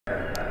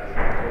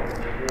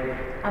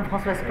I'm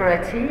Francoise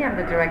Peretti. I'm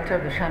the director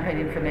of the Champagne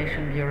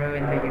Information Bureau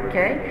in the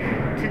UK.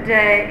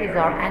 Today is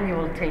our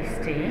annual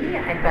tasting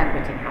at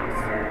Banqueting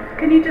House.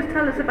 Can you just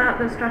tell us about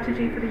the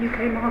strategy for the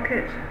UK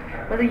market?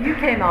 Well, the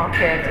UK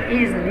market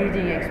is the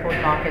leading export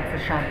market for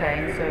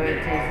champagne, so it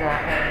is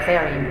a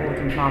very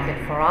important market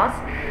for us.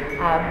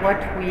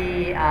 What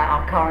we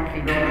are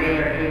currently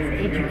doing is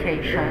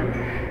education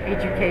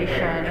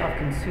of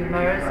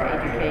consumers,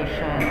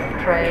 education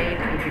of trade,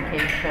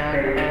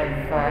 education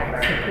of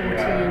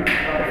supporting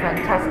the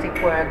fantastic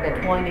work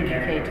that wine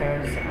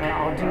educators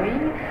are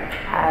doing,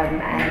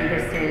 and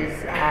this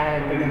is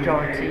the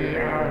majority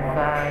of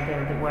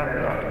the work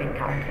we are doing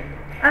currently.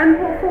 And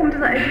what form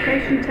does that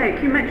education take?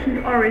 You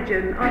mentioned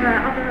origin. Are there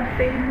other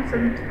themes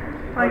and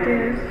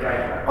ideas?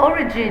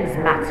 Origins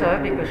matter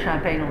because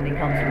champagne only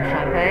comes from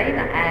Champagne,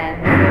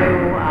 and so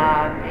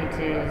it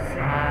is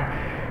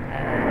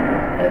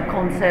a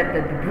concept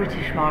that the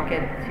British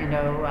market,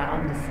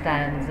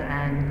 understands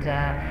and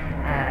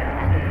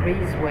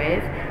agrees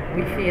with.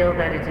 We feel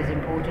that it is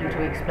important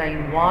to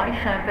explain why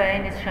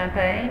champagne is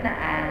champagne,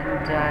 and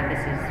this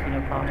is,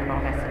 part of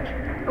our message.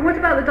 And what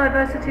about the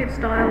diversity of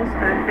styles,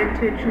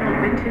 vintage,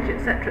 non-vintage,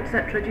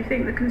 etc., Do you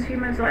think the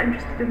consumers are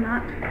interested in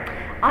that?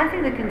 I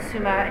think the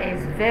consumer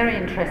is very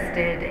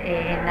interested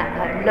in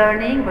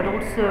learning, but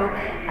also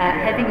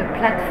having a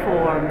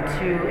platform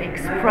to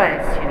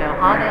express,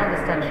 how they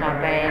understand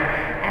champagne,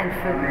 and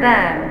for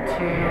them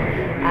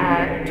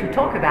to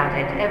talk about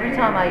it. Every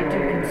time I do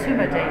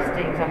consumer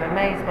tastings, I'm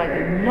amazed by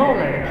the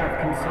knowledge of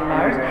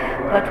consumers.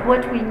 But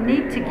what we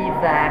need to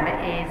give them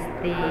is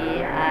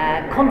the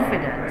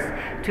confidence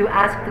to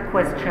ask the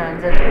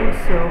questions, and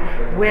also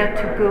where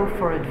to go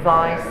for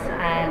advice.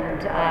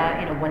 And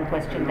one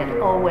question that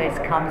always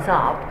comes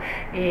up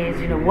is,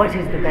 what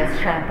is the best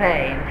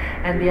champagne?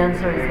 And the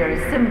answer is very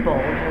simple.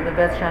 The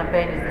best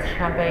champagne is the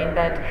champagne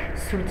that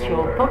suits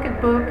your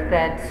pocketbook,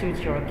 that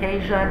suits your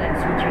occasion, and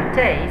suits your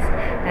taste.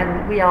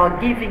 And we are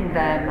giving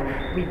them,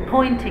 we're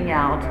pointing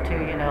out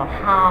to,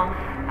 how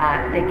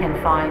they can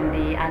find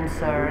the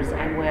answers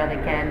and where they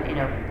can,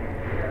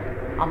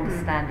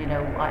 understand,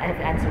 have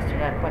answers to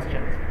their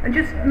questions. And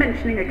just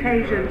mentioning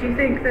occasion, do you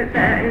think that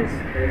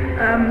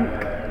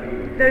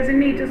there's a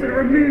need to sort of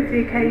remove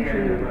the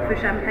occasion for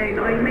champagne?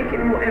 Or make it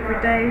more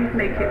everyday,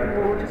 make it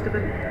more just of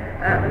a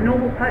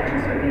normal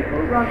purchase for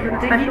people rather than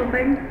a special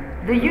thing?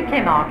 The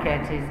UK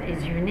market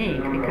is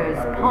unique because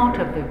part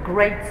of the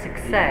great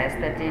success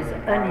that is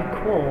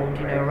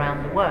unequaled,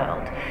 around the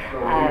world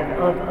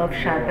of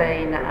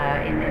champagne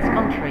in this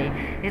country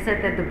is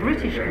that the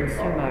British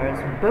consumers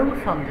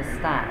both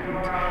understand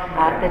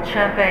that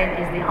champagne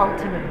is the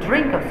ultimate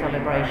drink of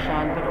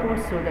celebration, but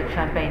also that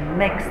champagne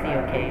makes the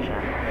occasion.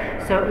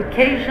 So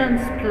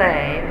occasions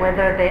play,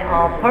 whether they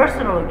are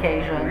personal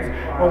occasions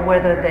or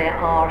whether they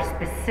are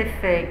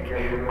specific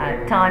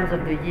times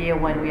of the year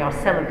when we are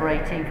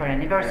celebrating for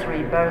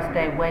anniversary,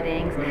 birthday,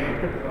 weddings.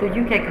 The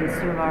UK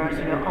consumers,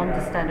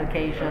 understand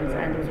occasions,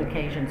 and those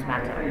occasions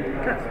matter.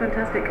 That's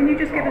fantastic. Can you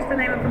just give us the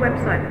name of the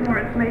website for more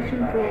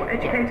information for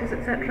educators,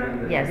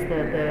 etc.? Yes,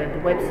 the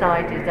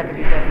website is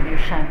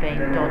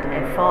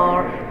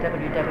www.champagne.fr,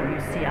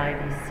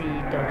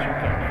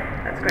 www.civc.uk.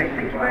 That's great.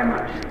 Thank you very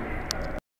much.